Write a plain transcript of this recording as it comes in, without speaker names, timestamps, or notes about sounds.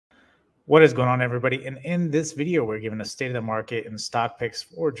What is going on, everybody? And in this video, we're giving a state of the market and stock picks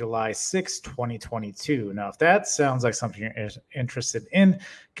for July 6, 2022. Now, if that sounds like something you're interested in,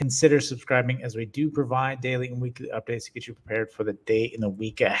 consider subscribing, as we do provide daily and weekly updates to get you prepared for the day and the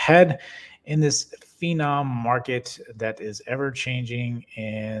week ahead in this phenom market that is ever changing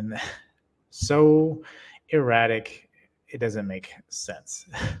and so erratic, it doesn't make sense.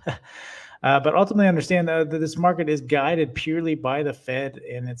 But ultimately understand that this market is guided purely by the Fed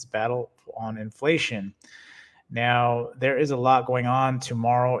in its battle on inflation. Now, there is a lot going on.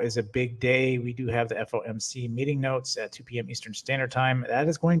 Tomorrow is a big day. We do have the FOMC meeting notes at 2 p.m. Eastern Standard Time. That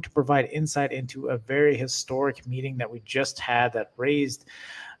is going to provide insight into a very historic meeting that we just had that raised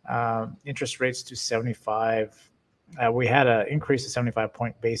interest rates to 75. We had an increase of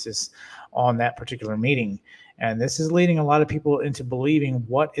 75-point basis on that particular meeting. And this is leading a lot of people into believing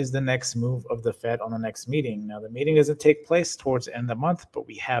what is the next move of the Fed on the next meeting. Now, the meeting doesn't take place towards the end of the month, but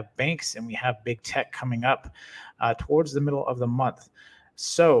we have banks and we have big tech coming up towards the middle of the month.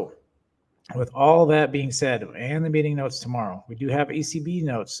 So with all that being said, and the meeting notes tomorrow, we do have ECB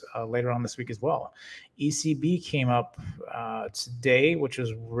notes later on this week as well. ECB came up today, which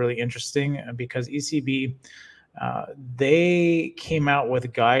was really interesting because ECB they came out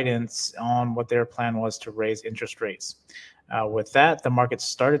with guidance on what their plan was to raise interest rates. With that, the market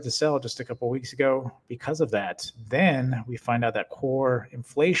started to sell just a couple of weeks ago because of that. Then we find out that core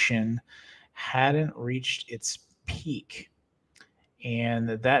inflation hadn't reached its peak. And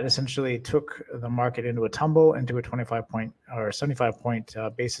that essentially took the market into a tumble, into a 25-point or 75-point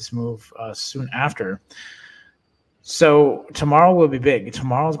basis move soon after. So tomorrow will be big.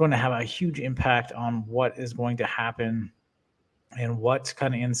 Tomorrow is going to have a huge impact on what is going to happen and what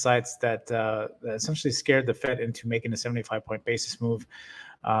kind of insights that essentially scared the Fed into making a 75-point basis move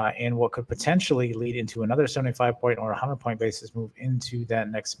and what could potentially lead into another 75-point or 100-point basis move into that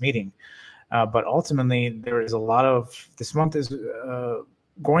next meeting. But ultimately, there is a lot of this month is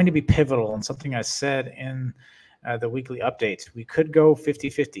going to be pivotal, and something I said in the weekly update. We could go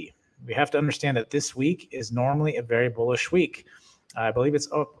 50-50. We have to understand that this week is normally a very bullish week. I believe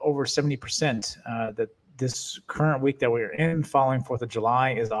it's up over 70%. That this current week that we're in, following 4th of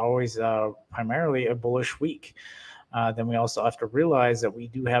July, is always primarily a bullish week. Then we also have to realize that we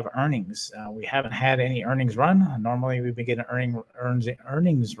do have earnings. We haven't had any earnings run. Normally, we begin an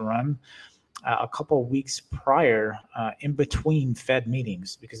earnings run a couple of weeks prior in between Fed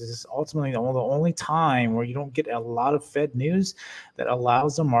meetings, because this is ultimately the only time where you don't get a lot of Fed news that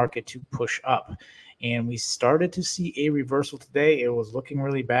allows the market to push up. And we started to see a reversal today. It was looking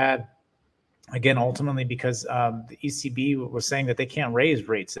really bad. Again, ultimately, because the ECB was saying that they can't raise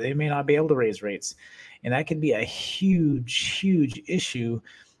rates. They may not be able to raise rates. And that could be a huge, huge issue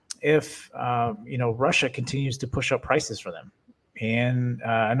if Russia continues to push up prices for them. And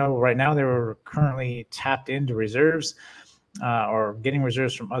I know right now they were currently tapped into reserves or getting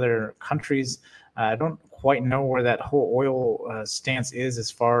reserves from other countries. I don't quite know where that whole oil stance is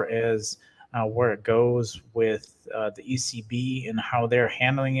as far as where it goes with the ECB and how they're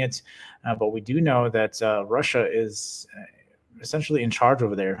handling it. But we do know that Russia is essentially in charge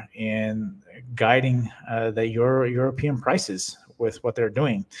over there and guiding the European prices with what they're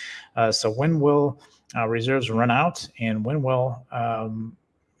doing. So when will reserves run out, and when will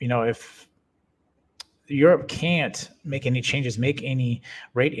if Europe can't make any changes, make any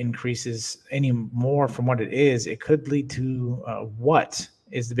rate increases any more from what it is, it could lead to what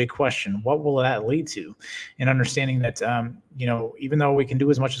is the big question. What will that lead to? And understanding that even though we can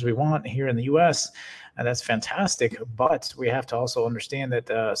do as much as we want here in the U.S., that's fantastic, but we have to also understand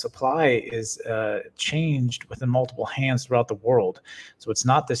that supply is changed within multiple hands throughout the world. So it's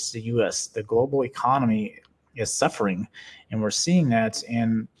not just the U.S. The global economy is suffering, and we're seeing that,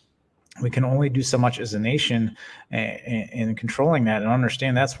 and we can only do so much as a nation in controlling that, and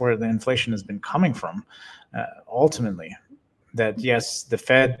understand that's where the inflation has been coming from. Ultimately, that yes, the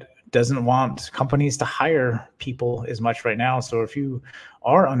Fed doesn't want companies to hire people as much right now. So if you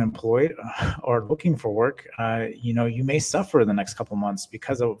are unemployed or looking for work, you may suffer the next couple of months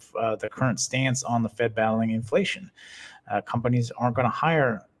because of the current stance on the Fed battling inflation. Companies aren't going to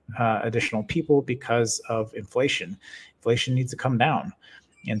hire additional people because of inflation. Inflation needs to come down.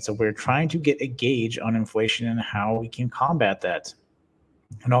 And so we're trying to get a gauge on inflation and how we can combat that.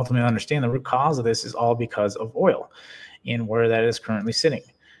 And ultimately understand the root cause of this is all because of oil and where that is currently sitting.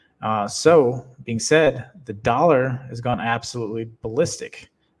 So being said, the dollar has gone absolutely ballistic.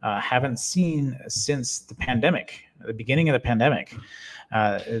 Haven't seen since the pandemic, the beginning of the pandemic,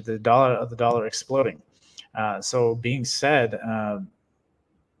 the dollar exploding. So being said,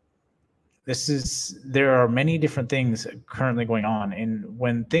 there are many different things currently going on, and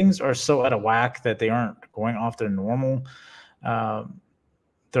when things are so out of whack that they aren't going off uh,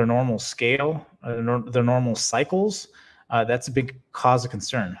 their normal scale, their normal cycles, that's a big cause of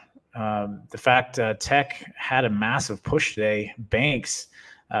concern. The fact tech had a massive push today, banks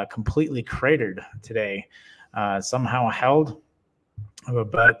completely cratered today, somehow held,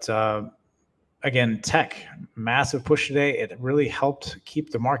 but again, tech, massive push today. It really helped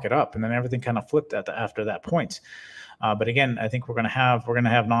keep the market up, and then everything kind of flipped after that point. But again, I think we're going to have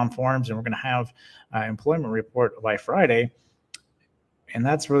non-forms, and we're going to have employment report by Friday, and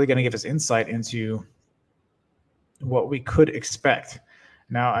that's really going to give us insight into what we could expect.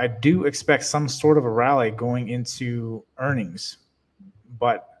 Now, I do expect some sort of a rally going into earnings,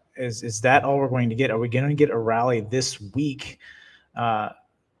 but is that all we're going to get? Are we going to get a rally this week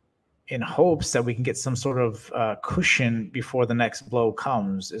in hopes that we can get some sort of cushion before the next blow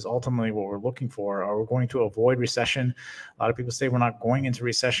comes? Is ultimately what we're looking for. Are we going to avoid recession? A lot of people say we're not going into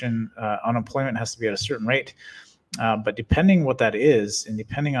recession. Unemployment has to be at a certain rate. But depending what that is, and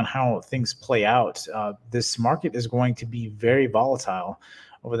depending on how things play out, this market is going to be very volatile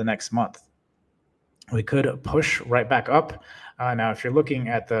over the next month. We could push right back up. Now, if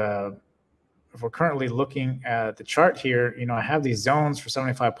we're currently looking at the chart here, I have these zones for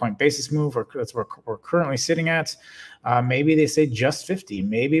 75-point basis move, or that's where we're currently sitting at. Maybe they say just 50.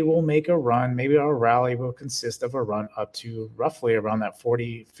 Maybe we'll make a run. Maybe our rally will consist of a run up to roughly around that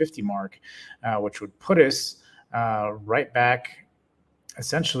 40-50 mark, which would put us right back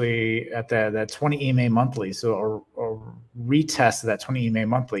essentially at that 20 EMA monthly. So a retest of that 20 EMA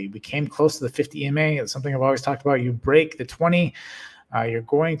monthly. We came close to the 50 EMA. It's something I've always talked about. You break the 20, you're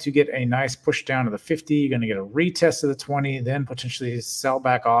going to get a nice push down to the 50. You're going to get a retest of the 20, then potentially sell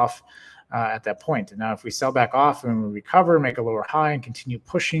back off at that point. And now if we sell back off and we recover, make a lower high and continue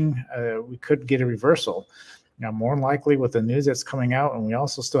pushing, we could get a reversal. Now, more than likely with the news that's coming out, and we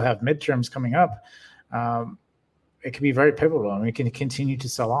also still have midterms coming up, it can be very pivotal, and we can continue to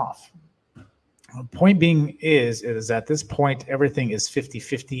sell off. Point being is at this point, everything is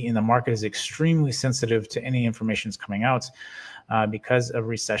 50-50, and the market is extremely sensitive to any information that's coming out because of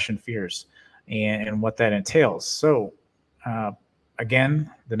recession fears and what that entails. So again,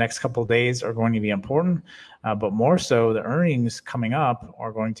 the next couple of days are going to be important, but more so the earnings coming up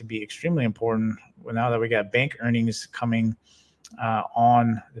are going to be extremely important now that we got bank earnings coming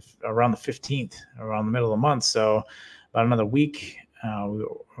on around the 15th, around the middle of the month. So about another week,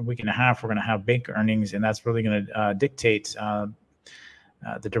 a week and a half, we're going to have bank earnings, and that's really going to dictate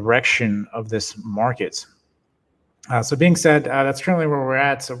the direction of this market. So being said, that's currently where we're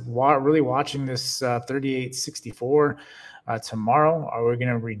at. So really watching this 38.64 tomorrow. Are we going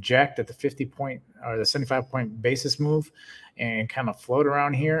to reject at the 50-point or the 75-point basis move and kind of float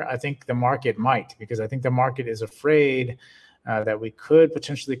around here? I think the market might, because I think the market is afraid that we could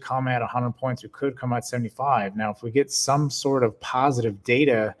potentially come at 100 points. We could come at 75. Now, if we get some sort of positive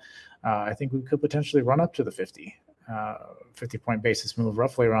data, I think we could potentially run up to the 50-point basis move,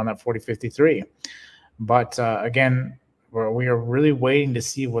 roughly around that 40.53. But again, we are really waiting to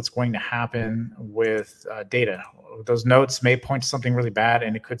see what's going to happen with data. Those notes may point to something really bad,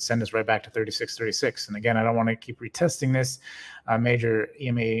 and it could send us right back to 36.36. And again, I don't want to keep retesting this major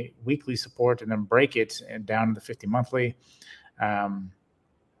EMA weekly support and then break it and down to the 50 monthly.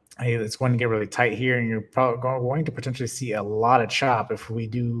 It's going to get really tight here, and you're probably going to potentially see a lot of chop if we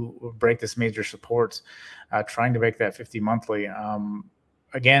do break this major support, trying to break that 50 monthly.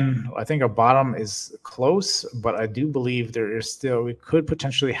 Again, I think our bottom is close, but I do believe we could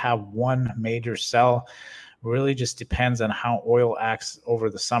potentially have one major sell. Really just depends on how oil acts over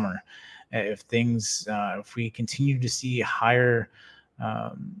the summer. If we continue to see higher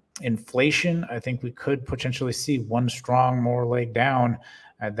inflation, I think we could potentially see one strong more leg down.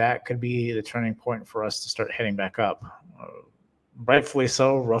 That could be the turning point for us to start heading back up. Rightfully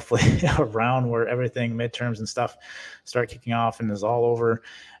so, roughly around where everything midterms and stuff start kicking off and is all over.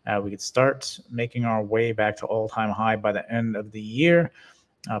 We could start making our way back to all-time high by the end of the year,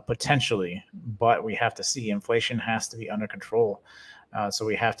 potentially. But we have to see. Inflation has to be under control. So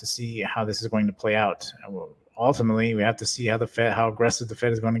we have to see how this is going to play out. Ultimately, we have to see how aggressive the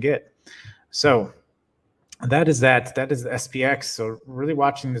Fed is going to get. So that is the SPX. So really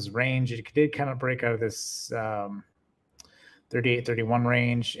watching this range. It did kind of break out of this 38-31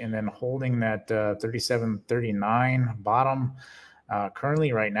 range, and then holding that 37-39 bottom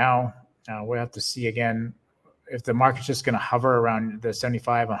currently right now. We'll have to see again if the market's just going to hover around the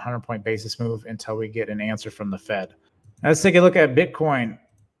 75 100-point basis move until we get an answer from the Fed. Now let's take a look at Bitcoin.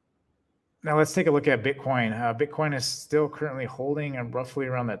 Now let's take a look at Bitcoin. Bitcoin is still currently holding at roughly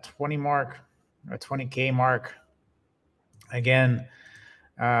around that 20 mark, or 20K mark. Again,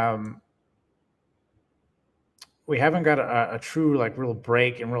 we haven't got a true like real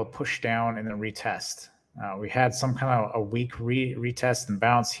break and real push down and then retest. We had some kind of a weak retest and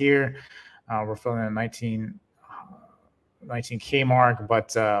bounce here. We're filling a 19K mark,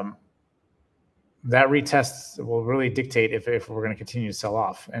 but that retest will really dictate if we're going to continue to sell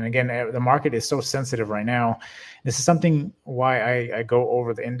off. And again, the market is so sensitive right now. This is something why I go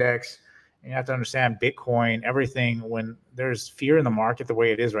over the index. And you have to understand Bitcoin, everything, when there's fear in the market the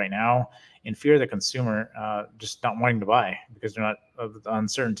way it is right now, and fear of the consumer just not wanting to buy because they're not of the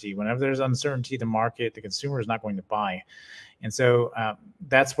uncertainty. Whenever there's uncertainty, the market, the consumer is not going to buy. And so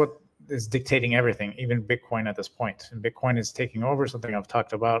that's what is dictating everything, even Bitcoin at this point. And Bitcoin is taking over, something I've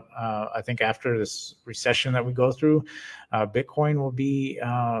talked about. I think after this recession that we go through, Bitcoin will be,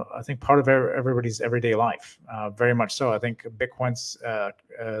 I think, part of everybody's everyday life. Very much so. I think Bitcoin's,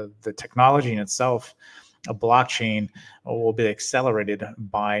 the technology in itself, a blockchain, will be accelerated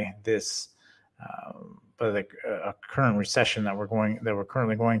by this, by the current recession that we're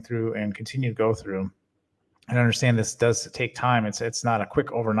currently going through and continue to go through. And understand this does take time. It's not a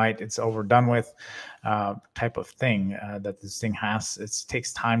quick overnight, it's overdone with type of thing that this thing has. It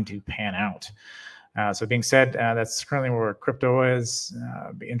takes time to pan out. So being said, that's currently where crypto is.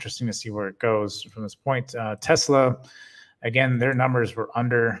 It'd be interesting to see where it goes from this point. Tesla, again, their numbers were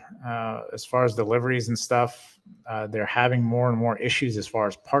under as far as deliveries and stuff. They're having more and more issues as far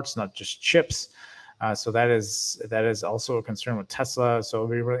as parts, not just chips. So that is also a concern with Tesla. So it'll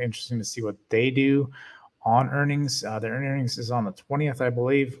be really interesting to see what they do on earnings. Their earnings is on the 20th, I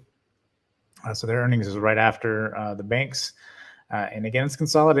believe. So their earnings is right after the banks. And again, it's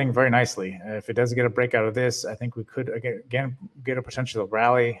consolidating very nicely. If it does get a breakout of this, I think we could again get a potential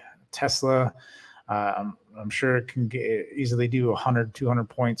rally. Tesla, I'm sure it can easily do 100, 200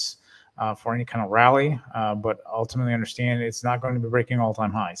 points for any kind of rally, but ultimately understand it's not going to be breaking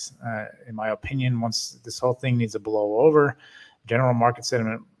all-time highs. In my opinion, once this whole thing needs to blow over, general market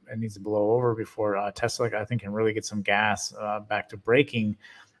sentiment, it needs to blow over before Tesla, I think, can really get some gas back to breaking,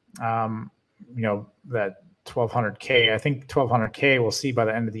 that 1200K. I think 1200K we'll see by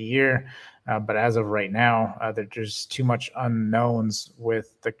the end of the year. But as of right now, there's just too much unknowns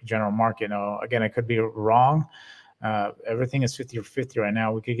with the general market. Again, I could be wrong. Everything is 50 or 50 right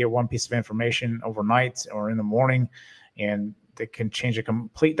now. We could get one piece of information overnight or in the morning, and that can change the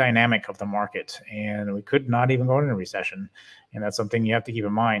complete dynamic of the market. And we could not even go into a recession. And that's something you have to keep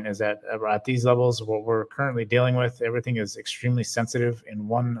in mind, is that at these levels, what we're currently dealing with, everything is extremely sensitive, and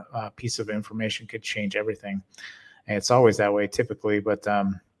one piece of information could change everything. And it's always that way typically, but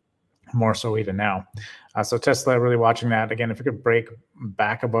more so even now. So Tesla, really watching that. Again, if we could break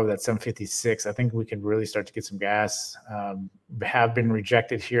back above that 756, I think we could really start to get some gas. Have been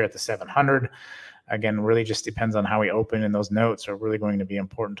rejected here at the 700. Again, really just depends on how we open, and those notes are really going to be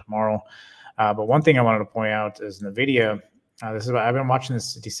important tomorrow. But one thing I wanted to point out is NVIDIA. This is what I've been watching,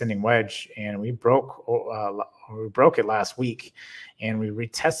 this descending wedge, and we broke it last week, and we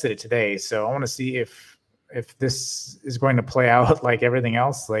retested it today. So I want to see if this is going to play out like everything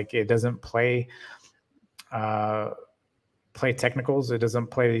else, like it doesn't play technicals, it doesn't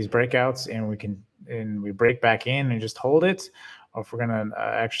play these breakouts, and we break back in and just hold it, or if we're going to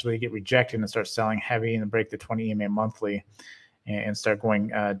actually get rejected and start selling heavy and break the 20 EMA monthly and start going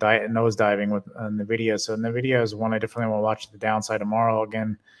nose diving with NVIDIA. So NVIDIA is one I definitely want to watch the downside tomorrow.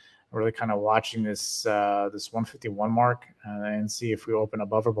 Again, really kind of watching this 151 mark and see if we open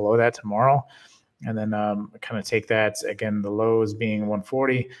above or below that tomorrow. And then kind of take that, again, the lows being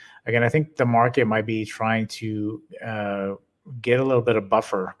 140. Again, I think the market might be trying to get a little bit of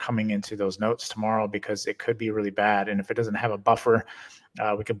buffer coming into those notes tomorrow, because it could be really bad. And if it doesn't have a buffer,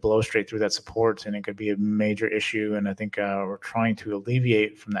 we could blow straight through that support, and it could be a major issue. And I think we're trying to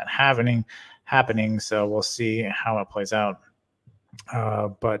alleviate from that happening. So we'll see how it plays out.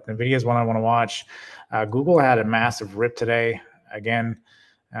 But NVIDIA is one I want to watch. Google had a massive rip today. Again,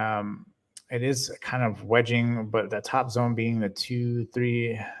 it is kind of wedging, but that top zone being the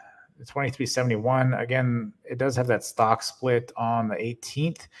 2371. Again, it does have that stock split on the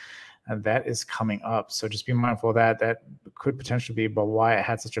 18th, and that is coming up. So just be mindful of that. That could potentially be, but why it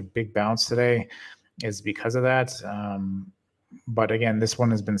had such a big bounce today is because of that. But again, this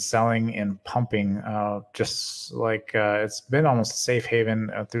one has been selling and pumping, just like it's been almost a safe haven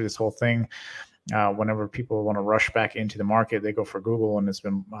through this whole thing. Whenever people want to rush back into the market, they go for Google, and it's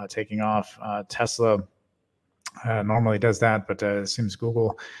been taking off. Tesla normally does that, but it seems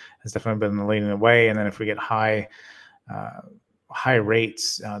Google has definitely been leading the way. And then if we get high high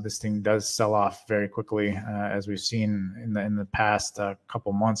rates, this thing does sell off very quickly, as we've seen in the past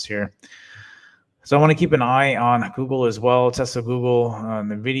couple months here. So I want to keep an eye on Google as well, Tesla, Google,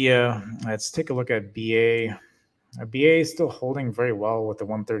 NVIDIA. Let's take a look at BA. BA is still holding very well with the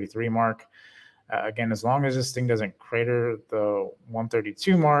 133 mark. Again, as long as this thing doesn't crater the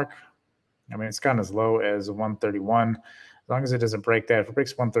 132 mark, I mean, it's gotten as low as 131. As long as it doesn't break that, if it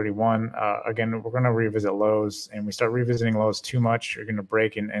breaks 131, again, we're going to revisit lows, and we start revisiting lows too much, you're going to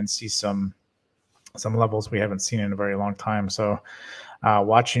break and see some levels we haven't seen in a very long time. So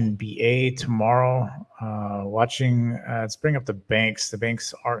watching BA tomorrow, let's bring up the banks. The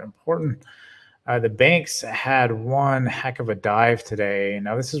banks are important. The banks had one heck of a dive today.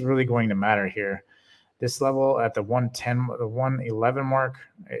 Now, this is really going to matter here. This level at the 110, the 111 mark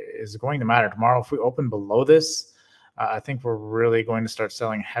is going to matter tomorrow. If we open below this, I think we're really going to start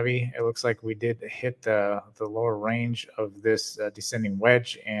selling heavy. It looks like we did hit the lower range of this descending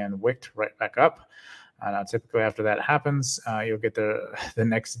wedge and wicked right back up. Now, typically after that happens, you'll get the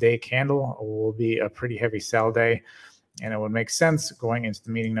next day candle will be a pretty heavy sell day. And it would make sense going into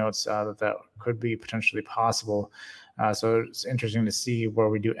the meeting notes that could be potentially possible. So it's interesting to see where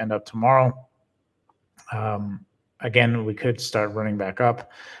we do end up tomorrow. Again, we could start running back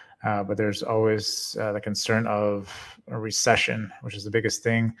up, but there's always the concern of a recession, which is the biggest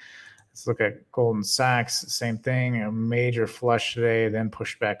thing. Let's look at Goldman Sachs, same thing, a major flush today, then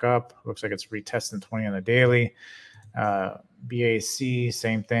pushed back up. Looks like it's retesting 20 on the daily. BAC,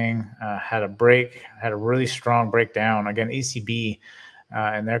 same thing, had a really strong breakdown. Again, ECB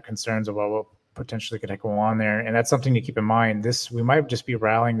and their concerns about what potentially could go on there. And that's something to keep in mind. We might just be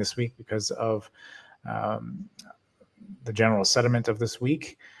rallying this week because of the general sentiment of this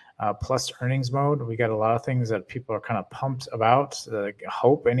week, plus earnings mode. We got a lot of things that people are kind of pumped about,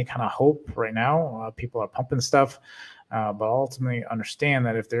 hope, any kind of hope right now. People are pumping stuff. But ultimately understand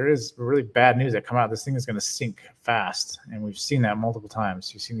that if there is really bad news that come out, this thing is going to sink fast. And we've seen that multiple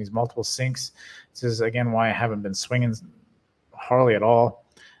times. You've seen these multiple sinks. This is, again, why I haven't been swinging hardly at all.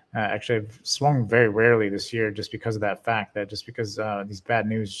 Actually, I've swung very rarely this year just because of that fact, that just because these bad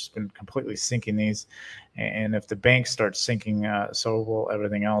news just been completely sinking these. And if the bank starts sinking, so will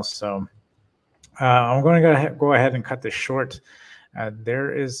everything else. So I'm going to go ahead and cut this short.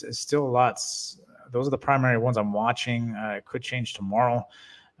 There is still lots. Those are the primary ones I'm watching. It could change tomorrow,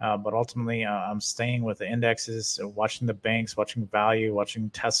 but ultimately I'm staying with the indexes, watching the banks, watching value, watching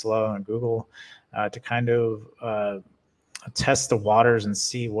Tesla and Google to kind of test the waters and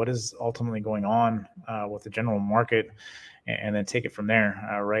see what is ultimately going on with the general market, and then take it from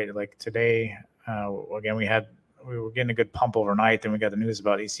there. Right, like today, again, we were getting a good pump overnight. Then we got the news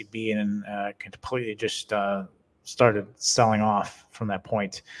about ECB, and completely just started selling off from that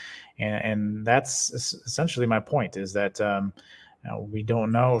point. And that's essentially my point, is that we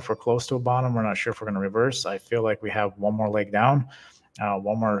don't know if we're close to a bottom. We're not sure if we're going to reverse. I feel like we have one more leg down,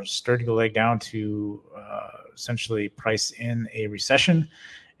 one more sturdy leg down to essentially price in a recession.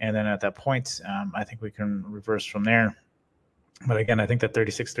 And then at that point, I think we can reverse from there. But again, I think that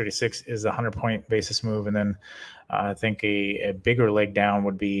 36.36 is a 100-point basis move. And then I think a bigger leg down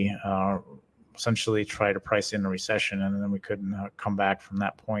would be essentially try to price in a recession, and then we could come back from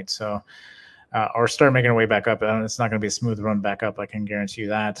that point. So, or start making our way back up. It's not going to be a smooth run back up, I can guarantee you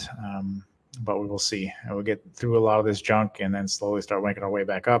that. But we will see. We'll get through a lot of this junk and then slowly start making our way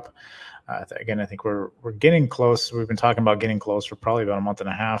back up. Again, I think we're getting close. We've been talking about getting close for probably about a month and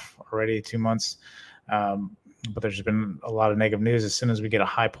a half already, 2 months. But there's been a lot of negative news. As soon as we get a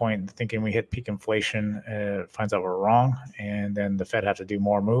high point, thinking we hit peak inflation, finds out we're wrong, and then the Fed have to do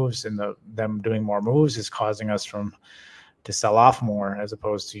more moves, and them doing more moves is causing us to sell off more as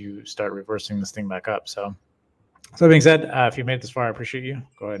opposed to start reversing this thing back up. So that being said, if you made it this far, I appreciate you.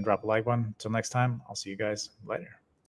 Go ahead and drop a like button. Until next time, I'll see you guys later.